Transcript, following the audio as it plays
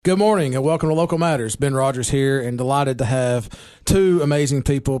Good morning and welcome to Local Matters. Ben Rodgers here, and delighted to have two amazing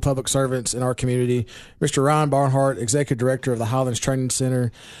people, public servants in our community. Mr. Ryan Barnhart, Executive Director of the Highlands Training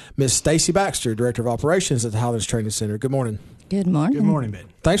Center. Ms. Stacy Baxter, Director of Operations at the Highlands Training Center. Good morning. Good morning. Good morning, Ben.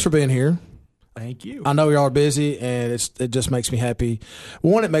 Thanks for being here. Thank you. I know y'all are busy, and it just makes me happy.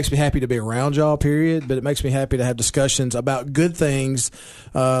 One, it makes me happy to be around y'all, period, but it makes me happy to have discussions about good things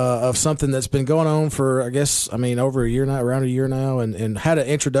of something that's been going on for, over a year now, around a year now, and had an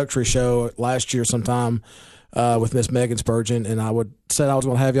introductory show last year sometime with Miss Megan Spurgeon, and I said I was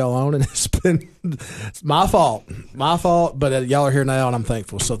going to have y'all on, and it's my fault, but y'all are here now, and I'm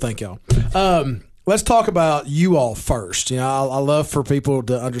thankful, so thank y'all. Let's talk about you all first. I love for people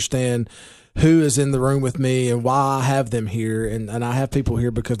to understand who is in the room with me and why I have them here. And I have people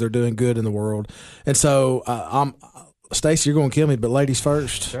here because they're doing good in the world. And so Stacy, you're going to kill me, but ladies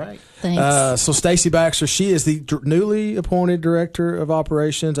first. That's right. Thanks. So Stacy Baxter, she is the newly appointed Director of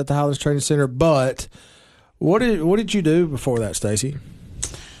Operations at the Highlands Training Center. But what did you do before that, Stacy?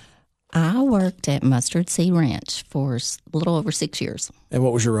 I worked at Mustard Seed Ranch for a little over 6 years. And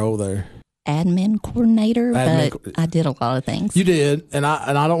what was your role there? Admin coordinator, but I did a lot of things. You did, and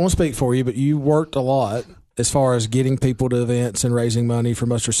I don't want to speak for you, but you worked a lot as far as getting people to events and raising money for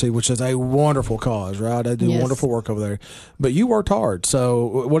Mustard Seed, which is a wonderful cause, right? They do wonderful work over there. But you worked hard.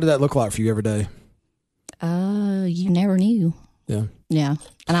 So what did that look like for you every day? You never knew. Yeah. Yeah.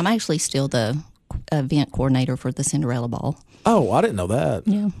 And I'm actually still the event coordinator for the Cinderella Ball. Oh, I didn't know that.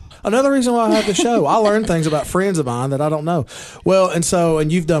 Yeah. Another reason why I have the show, I learned things about friends of mine that I don't know. Well,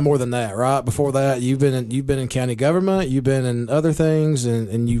 and you've done more than that, right? Before that, you've been in county government, you've been in other things,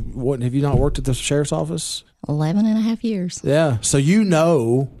 and have you not worked at the sheriff's office? 11 and a half years. Yeah. So you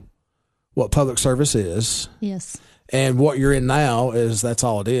know what public service is. Yes. And what you're in now that's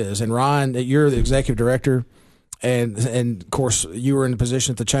all it is. And Ryan, you're the executive director. And of course, you were in the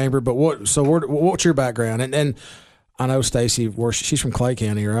position at the chamber. But what's your background? And I know Stacy, she's from Clay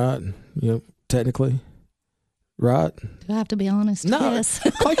County, right? Technically, right? Do I have to be honest? No, yes.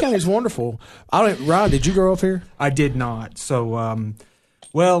 Clay County is wonderful. Ryan, did you grow up here? I did not. So,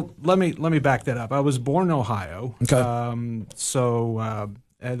 let me back that up. I was born in Ohio. Okay.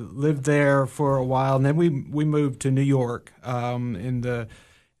 I lived there for a while, and then we moved to New York in the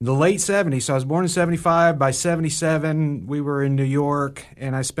late 70s. So I was born in 75. By 77, we were in New York,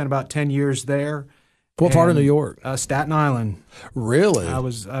 and I spent about 10 years there. What part of New York? Staten Island. Really? I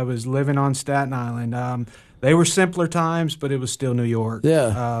was living on Staten Island. They were simpler times, but it was still New York.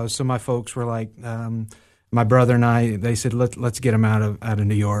 Yeah. So my folks were like, my brother and I, they said, let's get him out of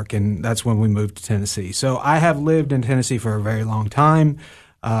New York, and that's when we moved to Tennessee. So I have lived in Tennessee for a very long time.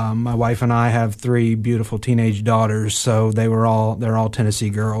 My wife and I have 3 beautiful teenage daughters, so they're all Tennessee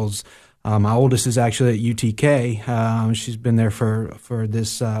girls. My oldest is actually at UTK. She's been there for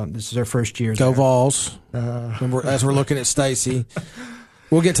this. This is her first year. Go there. Vols! As we're looking at Stacy,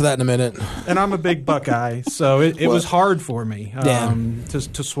 we'll get to that in a minute. And I'm a big Buckeye, so it was hard for me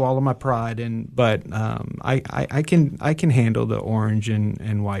to swallow my pride. But I can handle the orange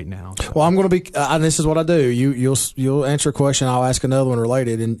and white now. So. Well, I'm going to be. And this is what I do. You'll answer a question. I'll ask another one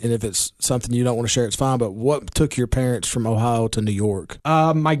related, and if it's something you don't want to share, it's fine. But what took your parents from Ohio to New York?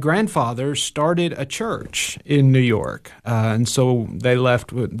 My grandfather started a church in New York, and so they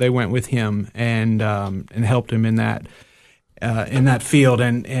went with him and helped him in that. In that field,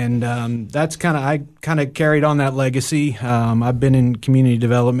 and that's I carried on that legacy. I've been in community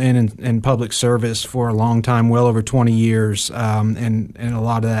development and public service for a long time, well over 20 years, and a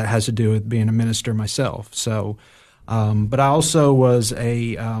lot of that has to do with being a minister myself. So, but I also was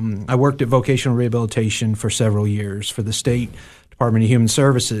I worked at vocational rehabilitation for several years for the State Department of Human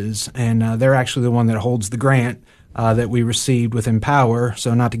Services, and they're actually the one that holds the grant that we received with Empower,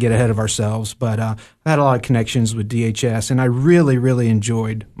 so not to get ahead of ourselves, but I had a lot of connections with DHS, and I really, really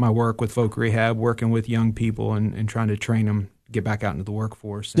enjoyed my work with Voc Rehab, working with young people and trying to train them to get back out into the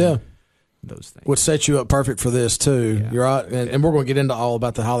workforce. And those things. What sets you up perfect for this, too. Yeah. You're right, and we're going to get into all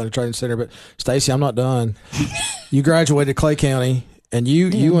about the Highlands Training Center, but Stacy, I'm not done. You graduated Clay County, and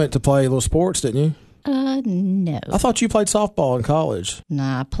you went to play a little sports, didn't you? No. I thought you played softball in college. No,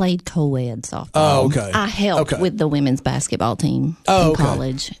 I played co-ed softball. Oh, okay. I helped with the women's basketball team in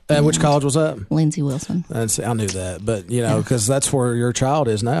college. And which college was that? Lindsey Wilson. I knew that, but because that's where your child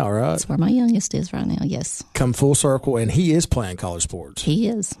is now, right? That's where my youngest is right now, yes. Come full circle, and he is playing college sports. He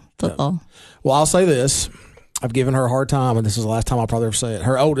is. Football. Yeah. Well, I'll say this. I've given her a hard time, and this is the last time I'll probably ever say it.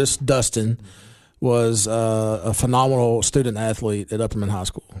 Her oldest, Dustin, was a phenomenal student athlete at Upperman High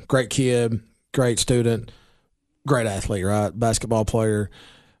School. Great kid, great student, great athlete, right? Basketball player.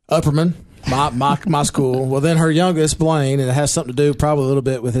 Upperman, my school. Well, then her youngest, Blaine, and it has something to do probably a little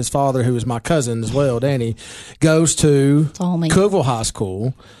bit with his father, who is my cousin as well, Danny, goes to Cookville High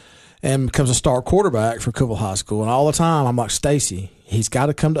School and becomes a star quarterback for Cookville High School. And all the time, I'm like, Stacy, he's got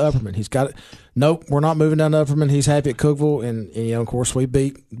to come to Upperman. He's got to. Nope, we're not moving down to Upperman. He's happy at Cookville, and of course, we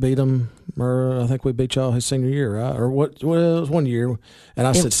beat him. I think we beat y'all his senior year, right? Or what? It was one year. And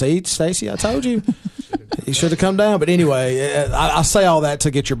I said, "See, Stacy, I told you, he should have come down." But anyway, I say all that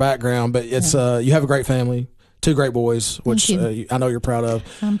to get your background. But it's you have a great family. 2 great boys, which I know you're proud of.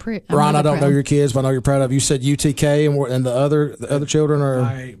 Ron, I don't know your kids, but I know you're proud of. You said UTK, and the other children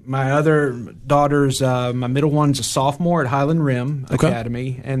are my other daughters. My middle one's a sophomore at Highland Rim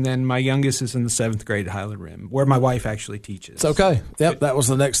Academy, and then my youngest is in the 7th grade at Highland Rim, where my wife actually teaches. It's okay. Yep, that was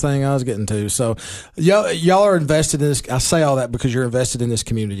the next thing I was getting to. So y'all are invested in this. I say all that because you're invested in this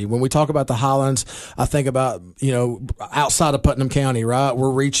community. When we talk about the Highlands, I think about outside of Putnam County, right? We're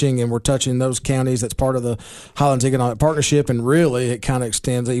reaching and we're touching those counties. That's part of the Highlands Economic Partnership, and really it kind of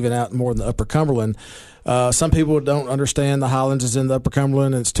extends even out more than the Upper Cumberland. Some people don't understand the Highlands is in the Upper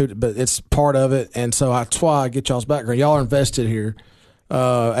Cumberland, and but it's part of it, and so that's why I get y'all's background. Y'all are invested here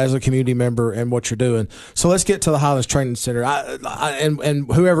as a community member and what you're doing. So let's get to the Highlands Training Center. And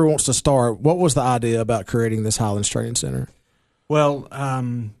whoever wants to start, what was the idea about creating this Highlands Training Center? Well,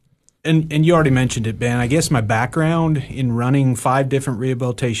 and you already mentioned it, Ben. I guess my background in running 5 different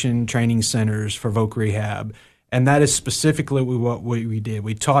rehabilitation training centers for Voc Rehab, and that is specifically what we did.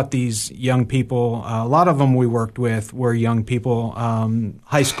 We taught these young people. A lot of them we worked with were young people,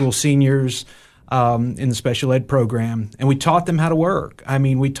 high school seniors in the special ed program, and we taught them how to work. I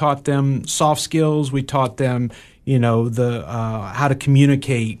mean, we taught them soft skills. We taught them, how to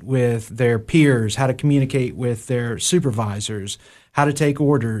communicate with their peers, how to communicate with their supervisors, how to take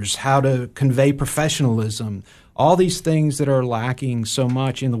orders, how to convey professionalism, all these things that are lacking so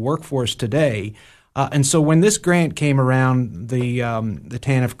much in the workforce today. And so when this grant came around, the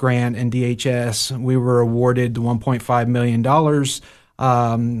TANF grant and DHS, we were awarded the $1.5 million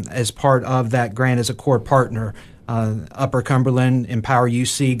as part of that grant as a core partner. Upper Cumberland Empower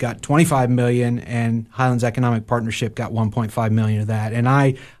UC got $25 million, and Highlands Economic Partnership got $1.5 million of that. And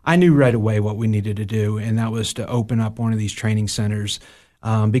I knew right away what we needed to do, and that was to open up one of these training centers.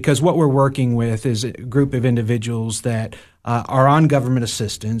 Because what we're working with is a group of individuals that are on government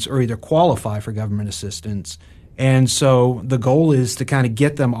assistance or either qualify for government assistance. And so the goal is to kind of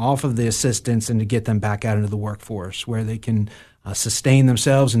get them off of the assistance and to get them back out into the workforce where they can sustain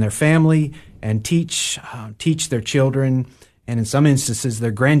themselves and their family and teach their children, and in some instances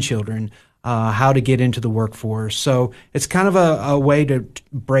their grandchildren, how to get into the workforce. So it's kind of a way to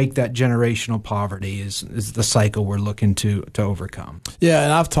break that generational poverty is the cycle we're looking to overcome. Yeah,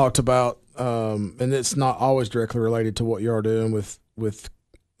 and I've talked about, and it's not always directly related to what you are doing with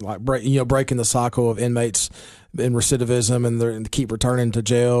like breaking the cycle of inmates in recidivism and keep returning to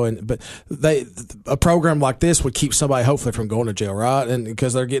jail. But a program like this would keep somebody hopefully from going to jail, right? And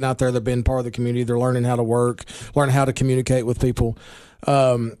because they're getting out there, they're being part of the community, they're learning how to work, learning how to communicate with people.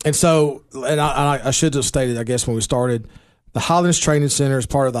 And I should have stated, I guess, when we started, the Highlands Training Center is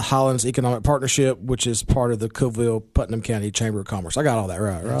part of the Highlands Economic Partnership, which is part of the Cookville Putnam County Chamber of Commerce. I got all that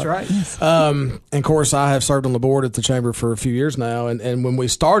right? That's right. Yes. And of course, I have served on the board at the Chamber for a few years now. And when we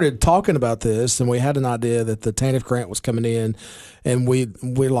started talking about this, and we had an idea that the TANF grant was coming in, and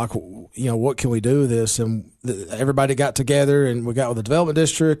we're like, what can we do with this? And everybody got together, and we got with the Development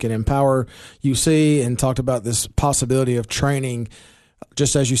District and Empower UC and talked about this possibility of training,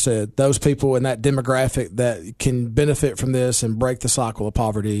 just as you said, those people in that demographic that can benefit from this and break the cycle of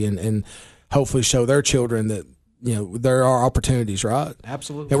poverty and hopefully show their children that, there are opportunities, right?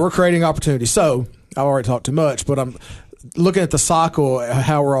 Absolutely. And we're creating opportunities. So I already talked too much, but I'm looking at the cycle,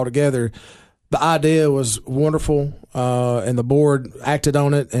 how we're all together. The idea was wonderful, and the board acted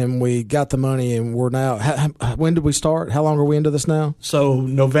on it, and we got the money, and we're now. When did we start? How long are we into this now? So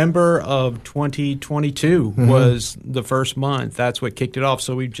November of 2022 was the first month. That's what kicked it off.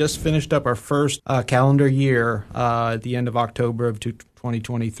 So we just finished up our first calendar year at the end of October of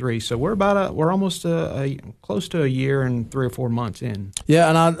 2023. So we're almost close to a year and 3 or 4 months in. Yeah,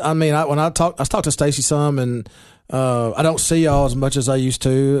 and I talked to Stacy some, and I don't see y'all as much as I used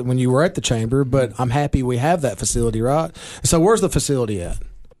to when you were at the chamber, but I'm happy we have that facility, right? So where's the facility at?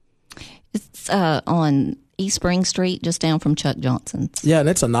 It's on East Spring Street, just down from Chuck Johnson's. Yeah, and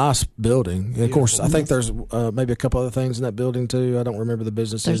it's a nice building. And of course, I think there's maybe a couple other things in that building too. I don't remember the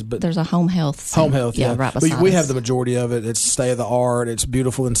businesses, but there's a home health center. Home health, yeah. Right beside we us. have the majority of it. It's state of the art. It's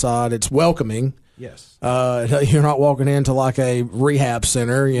beautiful inside. It's welcoming. Yes. You're not walking into like a rehab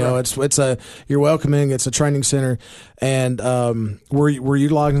center. You know, you're welcoming. It's a training center, and we're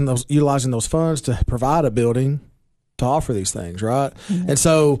utilizing those funds to provide a building to offer these things, right?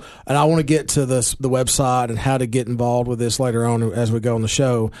 Mm-hmm. And I want to get to the website and how to get involved with this later on as we go on the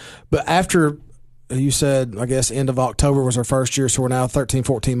show. But after you said, I guess end of October was our first year, so we're now 13,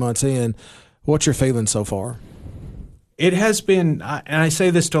 14 months in. What's your feeling so far? It has been, and I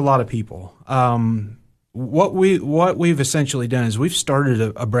say this to a lot of people. What we've essentially done is we've started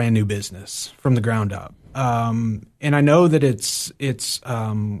a brand new business from the ground up. And I know that it's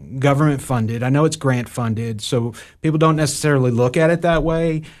government funded. I know it's grant funded, so people don't necessarily look at it that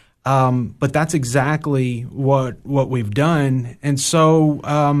way. But that's exactly what we've done. And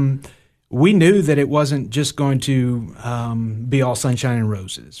so we knew that it wasn't just going to be all sunshine and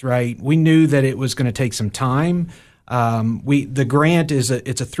roses, right? We knew that it was going to take some time. The grant it's a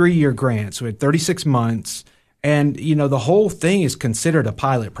 3-year grant, so we had 36 months, and the whole thing is considered a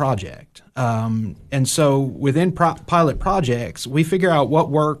pilot project. And so within pilot projects, we figure out what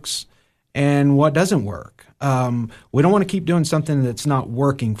works and what doesn't work. We don't want to keep doing something that's not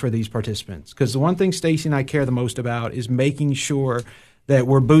working for these participants, because the one thing Stacy and I care the most about is making sure that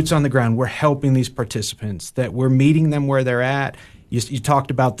we're boots on the ground, we're helping these participants, that we're meeting them where they're at. You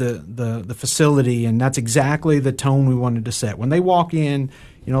talked about the facility, and that's exactly the tone we wanted to set. When they walk in,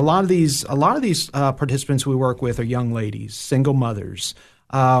 a lot of these participants we work with are young ladies, single mothers,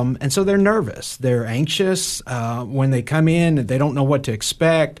 and so they're nervous, they're anxious when they come in. They don't know what to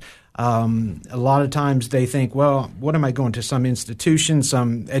expect. A lot of times they think, well, what am I going to, some institution,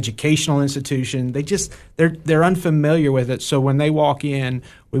 some educational institution? They're unfamiliar with it. So when they walk in,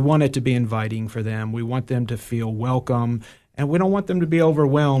 we want it to be inviting for them. We want them to feel welcome. And we don't want them to be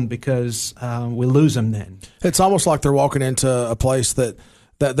overwhelmed because we lose them then. It's almost like they're walking into a place that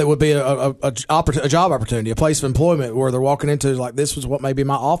would be a job opportunity, a place of employment where they're walking into like, this is what maybe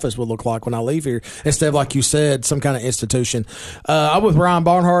my office would look like when I leave here, instead of, like you said, some kind of institution. I'm with Ryan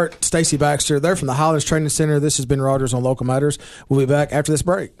Barnhart, Stacy Baxter. They're from the Highlands Training Center. This has been Rodgers on Local Matters. We'll be back after this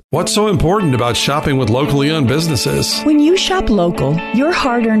break. What's so important about shopping with locally owned businesses? When you shop local, your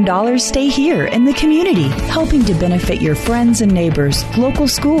hard-earned dollars stay here in the community, helping to benefit your friends and neighbors, local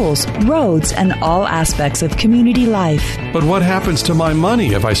schools, roads, and all aspects of community life. But what happens to my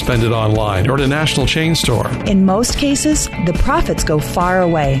money if I spend it online or at a national chain store? In most cases, the profits go far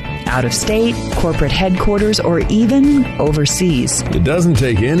away, out of state, corporate headquarters, or even overseas. It doesn't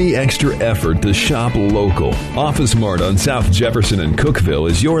take any extra effort to shop local. Office Mart on South Jefferson and Cookeville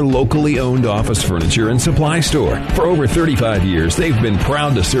is your locally owned office furniture and supply store. For over 35 years, they've been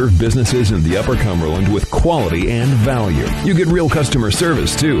proud to serve businesses in the Upper Cumberland with quality and value. You get real customer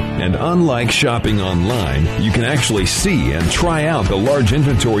service, too. And unlike shopping online, you can actually see and try out the large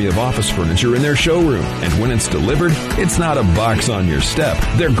inventory of office furniture in their showroom. And when it's delivered, it's not a box on your step.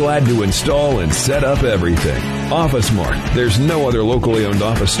 They're glad to install and set up everything. Office Mart. There's no other locally owned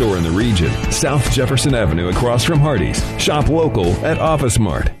office store in the region. South Jefferson Avenue across from Hardee's. Shop local at Office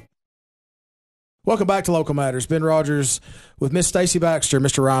Mart. Welcome back to Local Matters. Ben Rodgers with Miss Stacy Baxter,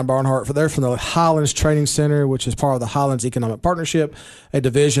 Mr. Ryan Barnhart. They're from the Highlands Training Center, which is part of the Highlands Economic Partnership, a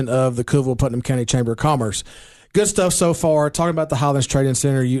division of the Cookeville-Putnam County Chamber of Commerce. Good stuff so far. Talking about the Highlands Trading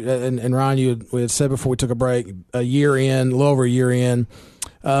Center, and Ryan, we had said before we took a break, a little over a year in.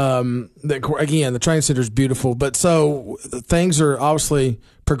 Again, the training center is beautiful, but so things are obviously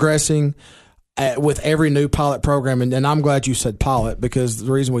progressing with every new pilot program, and I'm glad you said pilot, because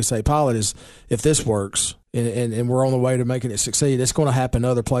the reason we say pilot is if this works and we're on the way to making it succeed, it's going to happen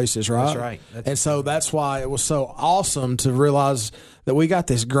other places, right? That's right. And so that's why it was so awesome to realize that we got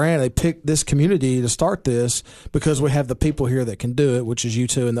this grant. They picked this community to start this because we have the people here that can do it, which is you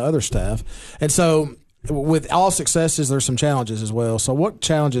two and the other staff. And so with all successes, there's some challenges as well. So what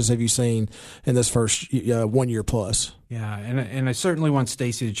challenges have you seen in this first 1 year plus? Yeah, and I certainly want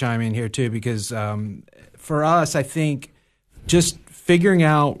Stacy to chime in here too, because for us, I think just figuring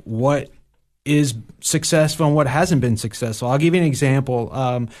out what is successful and what hasn't been successful. I'll give you an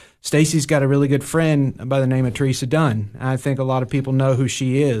example. Stacy's got a really good friend by the name of Teresa Dunn. I think a lot of people know who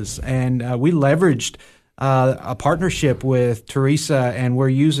she is, and we leveraged a partnership with Teresa, and we're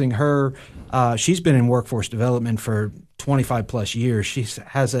using her. She's been in workforce development for 25 plus years. She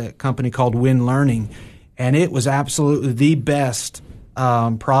has a company called Win Learning, and it was absolutely the best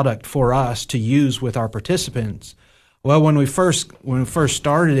product for us to use with our participants. Well, when we first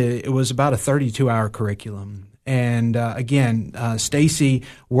started it, it was about a 32-hour curriculum. And again, Stacy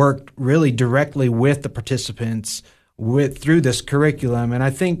worked really directly with the participants through this curriculum. And I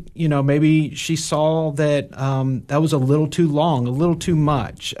think, maybe she saw that that was a little too long, a little too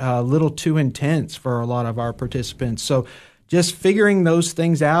much, a little too intense for a lot of our participants. So just figuring those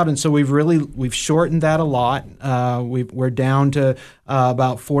things out. And so we've shortened that a lot. We're down to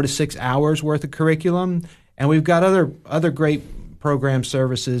about 4 to 6 hours worth of curriculum. And we've got other great program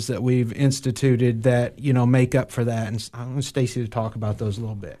services that we've instituted that, make up for that. And I want Stacy to talk about those a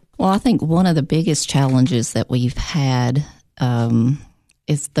little bit. Well, I think one of the biggest challenges that we've had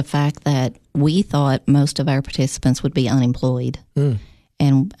is the fact that we thought most of our participants would be unemployed.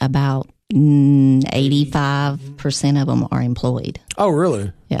 And about 85% of them are employed. Oh,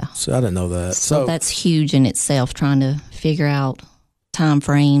 really? Yeah. So I didn't know that. So that's huge in itself, trying to figure out time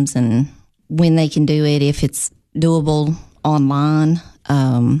frames and when they can do it, if it's doable online.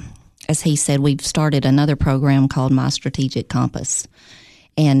 As he said, we've started another program called My Strategic Compass.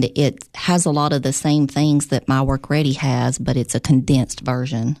 And it has a lot of the same things that My Work Ready has, but it's a condensed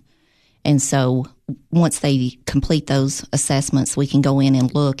version. And so once they complete those assessments, we can go in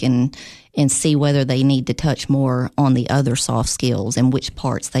and look and see whether they need to touch more on the other soft skills and which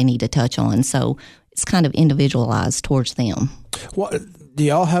parts they need to touch on. So it's kind of individualized towards them. Do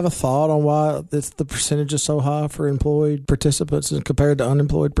y'all have a thought on why the percentage is so high for employed participants compared to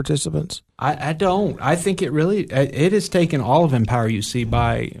unemployed participants? I don't. I think it has taken all of Empower UC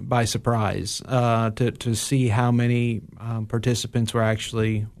by surprise to see how many participants were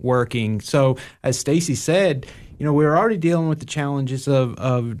actually working. So as Stacy said, we were already dealing with the challenges of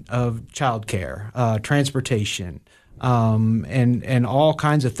childcare, transportation, and all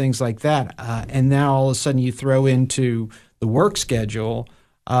kinds of things like that. And now all of a sudden you throw into the work schedule,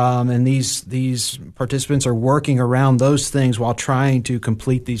 and these participants are working around those things while trying to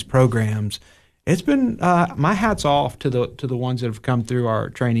complete these programs. It's been my hat's off to the ones that have come through our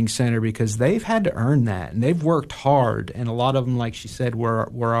training center, because they've had to earn that, and they've worked hard, and a lot of them, like she said, were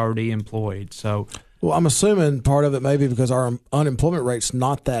already employed. So. Well, I'm assuming part of it may be because our unemployment rate's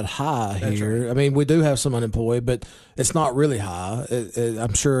not that high here. Right. I mean, we do have some unemployed, but it's not really high.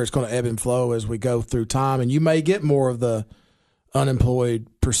 I'm sure it's going to ebb and flow as we go through time, and you may get more of the unemployed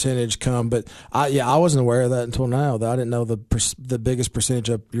percentage come. But I wasn't aware of that until now. That I didn't know the biggest percentage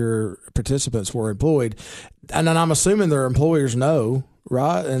of your participants were employed, and then I'm assuming their employers know,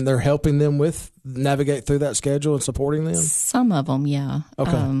 right? And they're helping them with navigate through that schedule and supporting them. Some of them, yeah.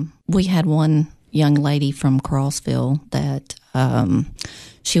 Okay. We had one young lady from Crossville that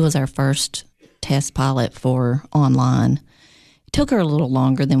she was our first test pilot for online. It took her a little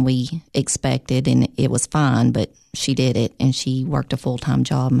longer than we expected, and it was fine, but she did it, and she worked a full-time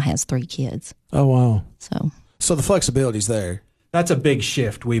job and has 3 kids. Oh, wow. So the flexibility's there. That's a big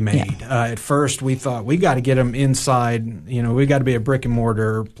shift we made. Yeah. At first, we thought we got to get them inside. We got to be a brick and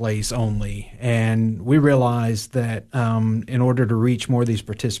mortar place only, and we realized that in order to reach more of these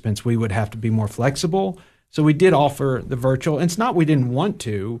participants, we would have to be more flexible. So we did offer the virtual. And it's not we didn't want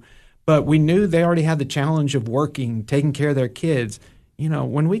to, but we knew they already had the challenge of working, taking care of their kids.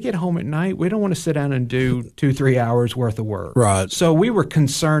 When we get home at night, we don't want to sit down and do 2-3 hours worth of work. Right. So we were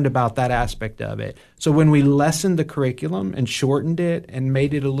concerned about that aspect of it. So when we lessened the curriculum and shortened it and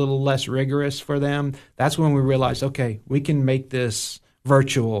made it a little less rigorous for them, that's when we realized, okay, we can make this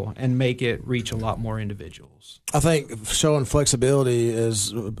virtual and make it reach a lot more individuals. I think showing flexibility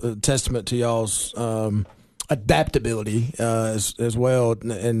is a testament to y'all's adaptability as well,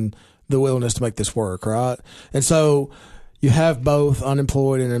 and the willingness to make this work, right? And so you have both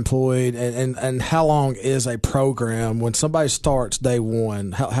unemployed and employed, and how long is a program when somebody starts day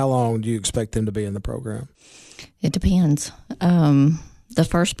one? How long do you expect them to be in the program? It depends. The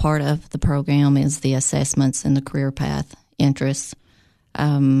first part of the program is the assessments and the career path interests.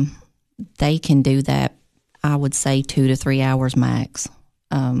 They can do that, I would say, 2 to 3 hours max,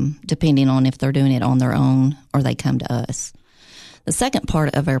 depending on if they're doing it on their own or they come to us. The second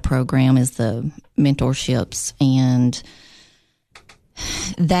part of our program is the mentorships, and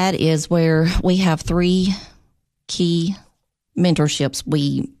that is where we have 3 key mentorships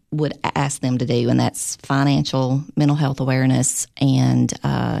we would ask them to do, and that's financial, mental health awareness, and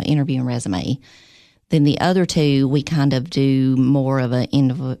interview and resume. Then the other 2, we kind of do more of an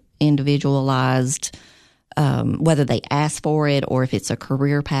individualized, whether they ask for it or if it's a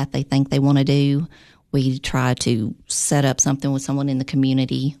career path they think they want to do. We try to set up something with someone in the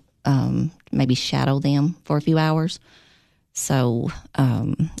community, maybe shadow them for a few hours. So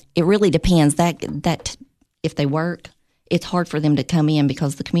it really depends. That if they work, it's hard for them to come in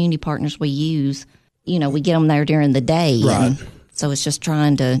because the community partners we use, we get them there during the day. Right. And so it's just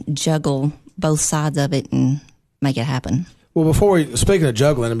trying to juggle both sides of it and make it happen. Well, speaking of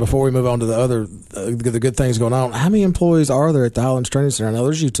juggling, and before we move on to the other the good things going on, how many employees are there at the Highlands Training Center? I know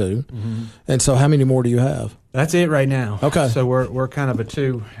there's you two, and so how many more do you have? That's it right now. Okay. So we're kind of a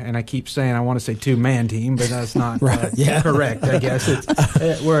two, and I keep saying I want to say 2-man team, but that's not correct. I guess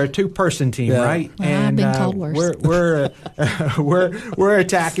we're a 2-person team, right? Well, and I've been told worse. we're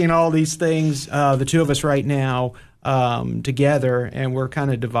attacking all these things, the two of us right now, together, and we're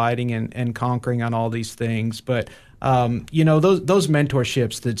kind of dividing and conquering on all these things. But those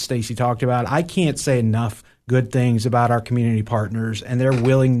mentorships that Stacy talked about, I can't say enough good things about our community partners and their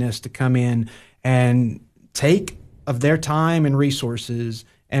willingness to come in and take of their time and resources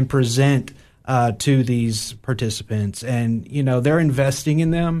and present to these participants. And, they're investing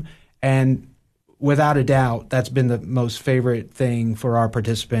in them. And without a doubt, that's been the most favorite thing for our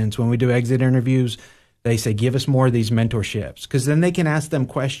participants. When we do exit interviews, they say, give us more of these mentorships, because then they can ask them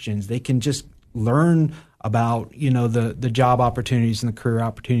questions. They can just learn about, the job opportunities and the career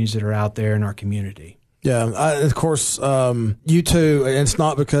opportunities that are out there in our community. Yeah, of course, you two, and it's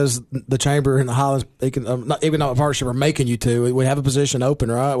not because the Chamber and the Highlands, Economic Partnership are making you two. We have a position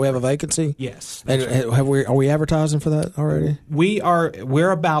open, right? We have a vacancy? Yes. And right. Are we advertising for that already? We're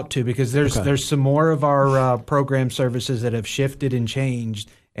about to, because there's some more of our program services that have shifted and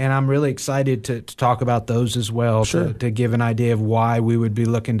changed. And I'm really excited to talk about those as well, sure. to give an idea of why we would be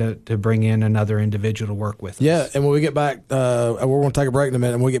looking to bring in another individual to work with us. Yeah, and when we get back, we're going to take a break in a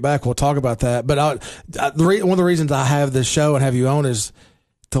minute, and when we get back, we'll talk about that. But one of the reasons I have this show and have you on is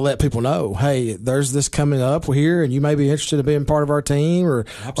to let people know, hey, there's this coming up here, and you may be interested in being part of our team or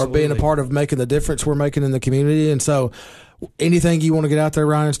being a part of making the difference we're making in the community. And so anything you want to get out there,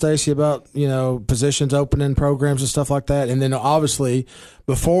 Ryan and Stacy, about, positions opening, programs and stuff like that. And then obviously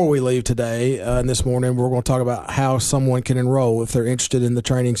before we leave today and this morning, we're going to talk about how someone can enroll if they're interested in the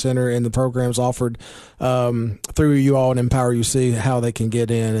training center and the programs offered through you all and Empower UC, how they can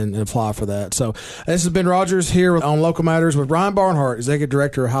get in and apply for that. So this has been Rodgers here on Local Matters with Ryan Barnhart, Executive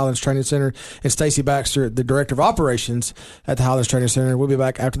Director of Highlands Training Center, and Stacy Baxter, the Director of Operations at the Highlands Training Center. We'll be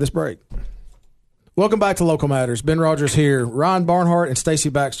back after this break. Welcome back to Local Matters. Ben Rodgers here. Ryan Barnhart and Stacy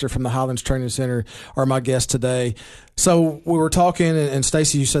Baxter from the Highlands Training Center are my guests today. So we were talking, and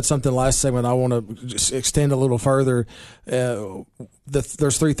Stacy, you said something last segment I want to just extend a little further.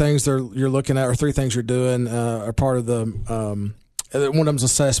 There's 3 things you're looking at, or 3 things you're doing, are part of the one of them's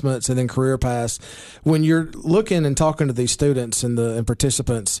assessments and then career paths. When you're looking and talking to these students and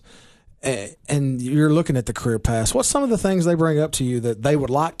participants, and you're looking at the career paths, what's some of the things they bring up to you that they would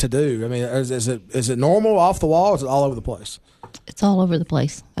like to do? I mean, is it normal, off the wall, or is it all over the place? It's all over the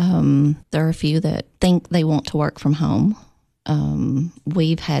place. There are a few that think they want to work from home.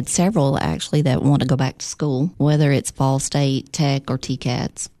 We've had several, actually, that want to go back to school, whether it's Fall State, Tech, or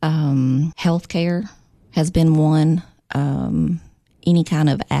TCATs. Healthcare has been one. Any kind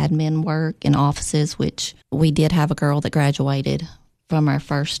of admin work in offices, which we did have a girl that graduated from our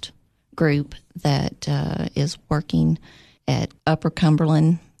first group that is working at Upper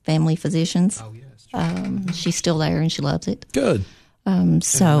Cumberland Family Physicians. Oh, yes. She's still there and she loves it. Good.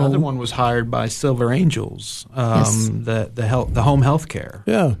 So another one was hired by Silver Angels, yes. the home health care.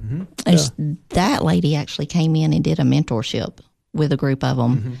 Yeah. Mm-hmm. And that lady actually came in and did a mentorship with a group of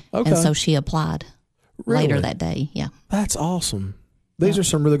them. Mm-hmm. Okay. And so she applied later Really? that day. Yeah. That's awesome. These are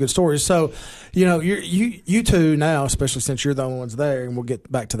some really good stories. So, you two now, especially since you're the only ones there, and we'll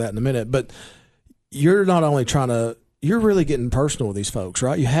get back to that in a minute, but you're not only you're really getting personal with these folks,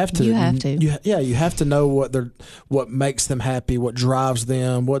 right? You have to. You have to. You have to know what makes them happy, what drives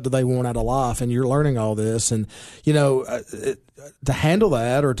them, what do they want out of life, and you're learning all this. And, to handle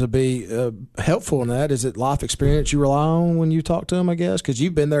that or to be helpful in that, is it life experience you rely on when you talk to them, I guess? Because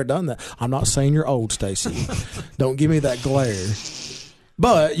you've been there, done that. I'm not saying you're old, Stacy. Don't give me that glare.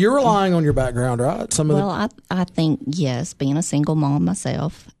 But you're relying on your background, right? I think, yes, being a single mom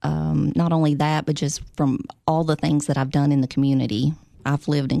myself, not only that, but just from all the things that I've done in the community. I've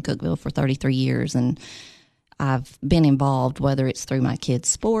lived in Cookeville for 33 years, and I've been involved, whether it's through my kids'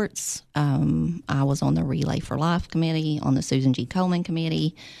 sports. I was on the Relay for Life committee, on the Susan G. Coleman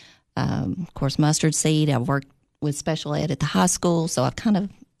committee. Of course, Mustard Seed. I've worked with special ed at the high school, so I've kind of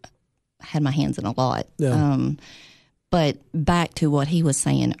had my hands in a lot. Yeah. But back to what he was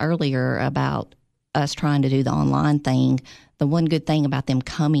saying earlier about us trying to do the online thing, the one good thing about them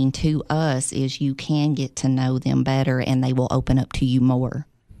coming to us is you can get to know them better, and they will open up to you more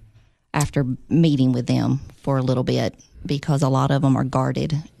after meeting with them for a little bit, because a lot of them are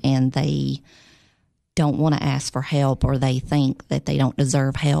guarded and they don't want to ask for help, or they think that they don't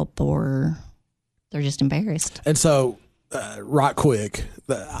deserve help, or They're just embarrassed. And so, right quick,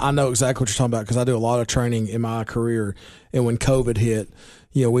 I know exactly what you're talking about because I do a lot of training in my career. And when COVID hit,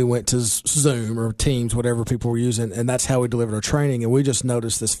 we went to Zoom or Teams, whatever people were using, and that's how we delivered our training. And we just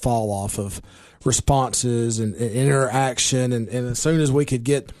noticed this fall off of responses and interaction. And as soon as we could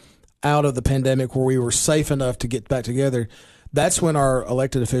get out of the pandemic where we were safe enough to get back together, that's when our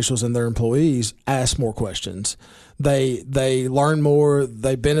elected officials and their employees ask more questions. They learn more.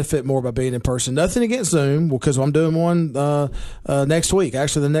 They benefit more by being in person. Nothing against Zoom, because I'm doing one next week.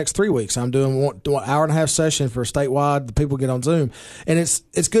 Actually, the next 3 weeks, I'm doing one hour and a half session for statewide. The people get on Zoom, and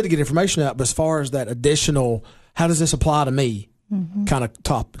it's good to get information out. But as far as that additional, how does this apply to me, kind of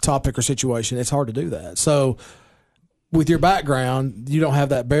topic or situation, it's hard to do that. So, with your background, you don't have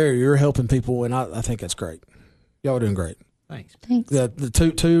that barrier. You're helping people, and I think that's great. Y'all are doing great. Thanks.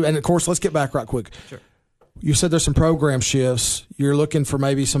 The two, and of course, let's get back right quick. Sure. You said there's some program shifts. You're looking for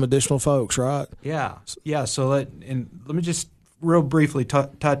maybe some additional folks, right? Yeah. So let me just real briefly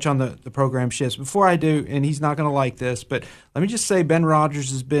touch on the program shifts. Before I do, and he's not going to like this, but let me just say Ben Rodgers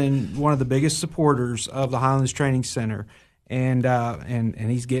has been one of the biggest supporters of the Highlands Training Center, and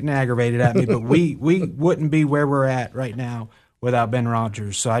he's getting aggravated at me, but we wouldn't be where we're at right now without Ben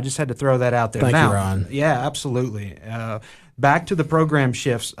Rodgers. So I just had to throw that out there. Thank you, Ron. Yeah, absolutely. Back to the program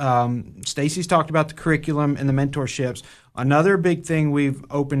shifts. Stacy's talked about the curriculum and the mentorships. Another big thing we've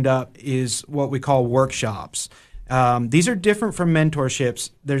opened up is what we call workshops. These are different from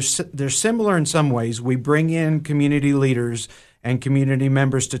mentorships. They're similar in some ways. We bring in community leaders and community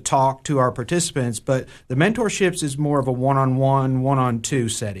members to talk to our participants, but the mentorships is more of a one-on-one, one-on-two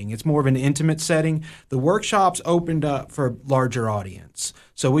setting. It's more of an intimate setting. The workshops opened up for a larger audience.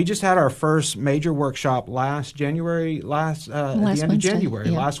 So we just had our first major workshop last January, at the end Wednesday, of January,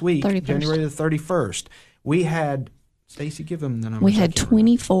 last week, 31st. January the 31st. We had, Stacy, give them the numbers. We had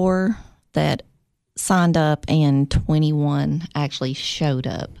 24 that signed up and 21 actually showed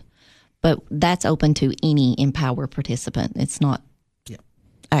up. But that's open to any Empower participant. It's not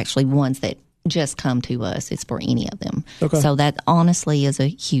actually ones that just come to us. It's for any of them. Okay. So that honestly is a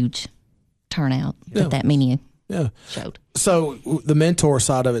huge turnout that many showed. So the mentor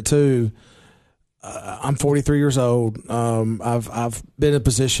side of it too. I'm 43 years old. I've been in a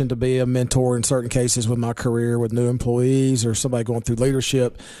position to be a mentor in certain cases with my career with new employees or somebody going through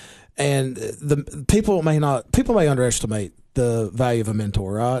leadership. And the people may underestimate the value of a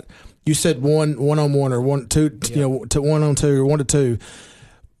mentor, right? You said one-on-one or 1-2, to 1-on-2 or 1-to-2.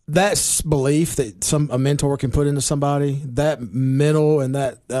 That's belief that a mentor can put into somebody. That mental and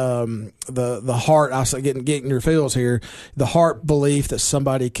that the heart. I say getting your feels here. The heart belief that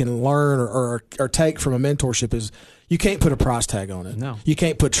somebody can learn or take from a mentorship is. You can't put a price tag on it. No. You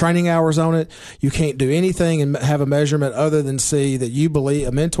can't put training hours on it. You can't do anything and have a measurement other than see that you believe.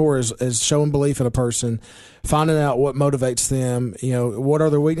 A mentor is showing belief in a person, finding out what motivates them. What are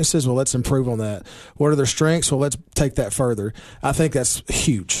their weaknesses? Well, let's improve on that. What are their strengths? Well, let's take that further. I think that's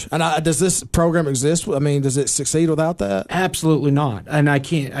huge. And does this program exist? I mean, does it succeed without that? Absolutely not. And I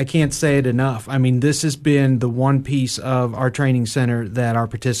can't say it enough. I mean, this has been the one piece of our training center that our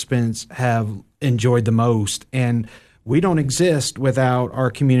participants have enjoyed the most, and we don't exist without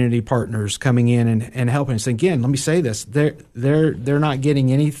our community partners coming in and helping us. Again, let me say this: they're not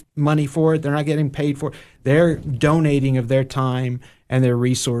getting any money for it. They're not getting paid for it. They're donating of their time and their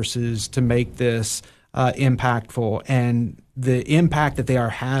resources to make this impactful, and the impact that they are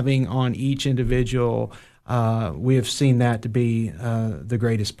having on each individual. We have seen that to be the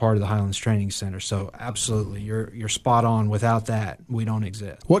greatest part of the Highlands Training Center. So absolutely, you're spot on. Without that, we don't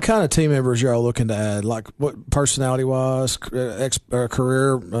exist. What kind of team members y'all looking to add? Like what personality-wise,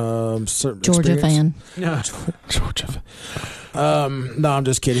 career, Georgia fan. No. Georgia fan. No, I'm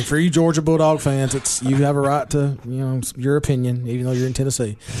just kidding. For you Georgia Bulldog fans, you have a right to your opinion, even though you're in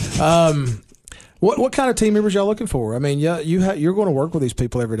Tennessee. What kind of team members y'all looking for? I mean, you're going to work with these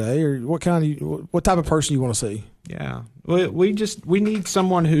people every day, or what type of person you want to see? Yeah, we need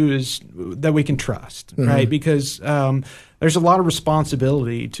someone that we can trust, right? Because there's a lot of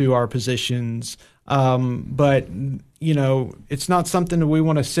responsibility to our positions, but it's not something that we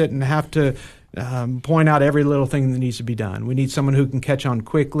want to sit and have to point out every little thing that needs to be done. We need someone who can catch on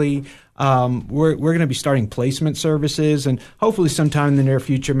quickly. We're going to be starting placement services, and hopefully sometime in the near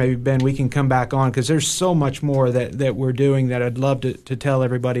future, maybe, Ben, we can come back on because there's so much more that we're doing that I'd love to tell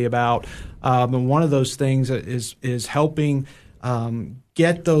everybody about. And one of those things is helping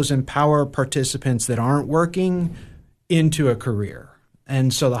get those Empower participants that aren't working into a career.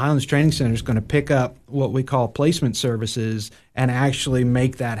 And so the Highlands Training Center is going to pick up what we call placement services and actually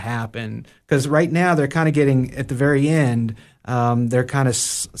make that happen. Because right now they're kind of getting at the very end, they're kind of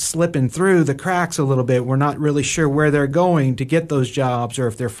slipping through the cracks a little bit. We're not really sure where they're going to get those jobs or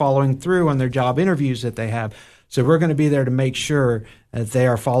if they're following through on their job interviews that they have. So we're going to be there to make sure that they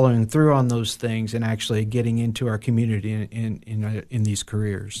are following through on those things and actually getting into our community in these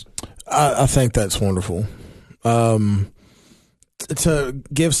careers. I think that's wonderful. To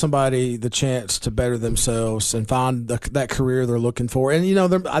give somebody the chance to better themselves and find that career they're looking for. And,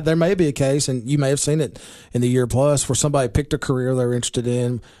 there may be a case, and you may have seen it in the year plus, where somebody picked a career they're interested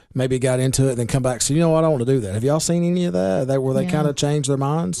in, maybe got into it, and then come back and say, you know what, I want to do that. Have y'all seen any of that? Where they kind of changed their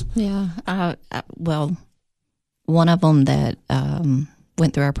minds? Yeah. Well, one of them that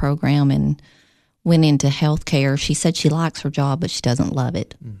went through our program and went into healthcare, she said she likes her job, but she doesn't love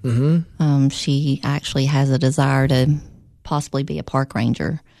it. Mm-hmm. She actually has a desire to possibly be a park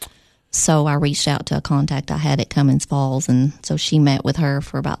ranger. So I reached out to a contact I had at Cummins Falls, and so she met with her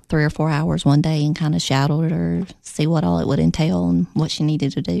for about 3 or 4 hours one day and kind of shadowed her, see what all it would entail and what she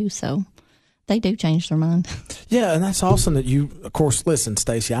needed to do. So they do change their mind. Yeah, and that's awesome that you, of course, listen,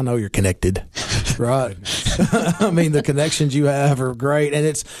 Stacy, I know you're connected, right? I mean, the connections you have are great,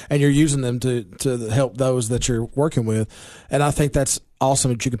 and you're using them to help those that you're working with. And I think that's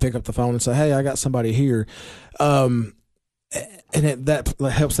awesome that you can pick up the phone and say, hey, I got somebody here. And that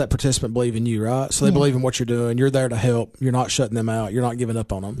helps that participant believe in you, right? So they believe in what you're doing. You're there to help. You're not shutting them out. You're not giving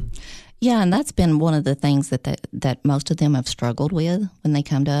up on them. Yeah, and that's been one of the things that most of them have struggled with when they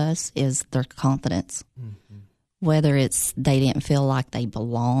come to us is their confidence. Mm-hmm. Whether it's they didn't feel like they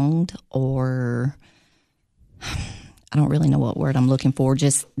belonged, or I don't really know what word I'm looking for.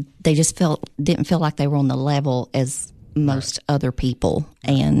 They didn't feel like they were on the level as most other people.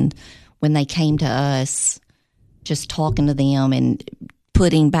 And when they came to us, just talking to them and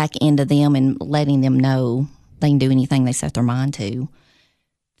putting back into them and letting them know they can do anything they set their mind to,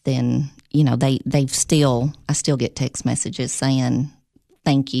 then, I still get text messages saying,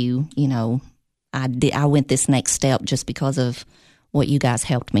 thank you, I went this next step just because of what you guys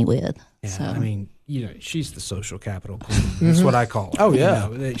helped me with. Yeah, so. I mean, she's the social capital queen. That's what I call her. Oh,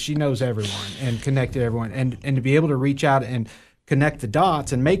 yeah. She knows everyone and connected everyone. And to be able to reach out and connect the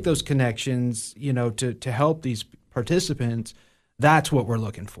dots and make those connections, to help these participants, that's what we're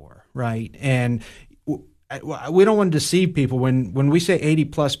looking for, right? And we don't want to deceive people. When we say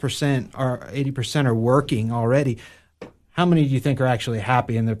 80% are working already, how many do you think are actually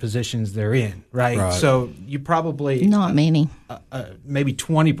happy in the positions they're in, right? So you probably not many, maybe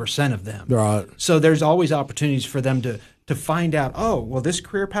 20% of them, right? So there's always opportunities for them to find out, this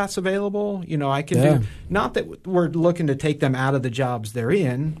career path's available. I can do. Not that we're looking to take them out of the jobs they're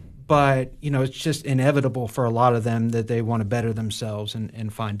in, but it's just inevitable for a lot of them that they want to better themselves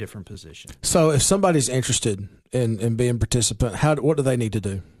and find different positions. So if somebody's interested in being a participant, what do they need to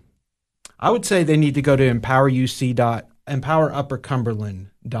do? I would say they need to go to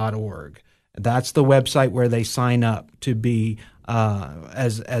empoweruppercumberland.org. That's the website where they sign up to be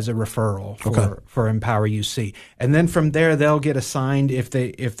as a referral for Empower UC, and then from there they'll get assigned if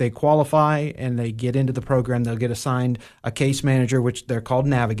they qualify and they get into the program, they'll get assigned a case manager, which they're called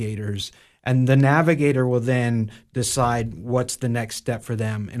navigators, and the navigator will then decide what's the next step for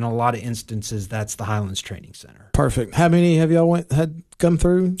them. In a lot of instances, that's the Highlands Training Center. Perfect. How many have y'all had come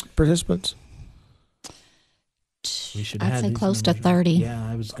through participants? I'd say close to 30. Yeah,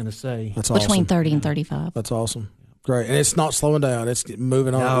 I was going to say. That's between awesome. 30 and 35. That's awesome. Great. And it's not slowing down. It's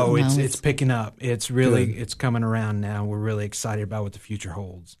moving on. No, it's picking up. It's really it's coming around now. We're really excited about what the future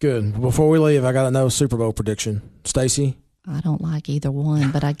holds. Good. Before we leave, I got to know Super Bowl prediction. Stacy? I don't like either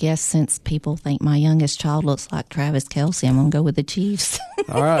one, but I guess since people think my youngest child looks like Travis Kelce, I'm going to go with the Chiefs.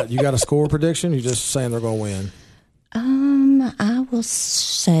 All right. You got a score prediction? You're just saying they're going to win? I will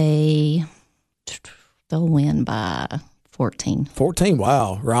say they'll win by 14. 14?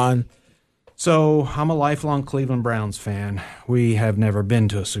 Wow. Ryan? So I'm a lifelong Cleveland Browns fan. We have never been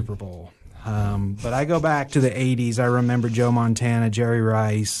to a Super Bowl. But I go back to the 80s. I remember Joe Montana, Jerry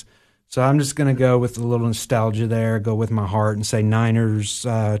Rice. So I'm just going to go with a little nostalgia there, go with my heart, and say Niners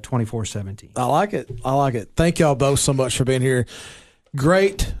 24-17. I like it. Thank y'all both so much for being here.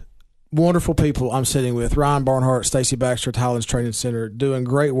 Great, wonderful people I'm sitting with. Ryan Barnhart, Stacy Baxter at Highlands Training Center, doing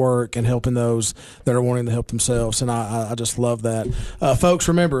great work and helping those that are wanting to help themselves, and I just love that. Folks,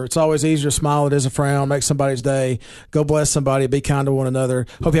 remember, it's always easier to smile than it is a frown. Make somebody's day. Go bless somebody. Be kind to one another.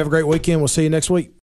 Hope you have a great weekend. We'll see you next week.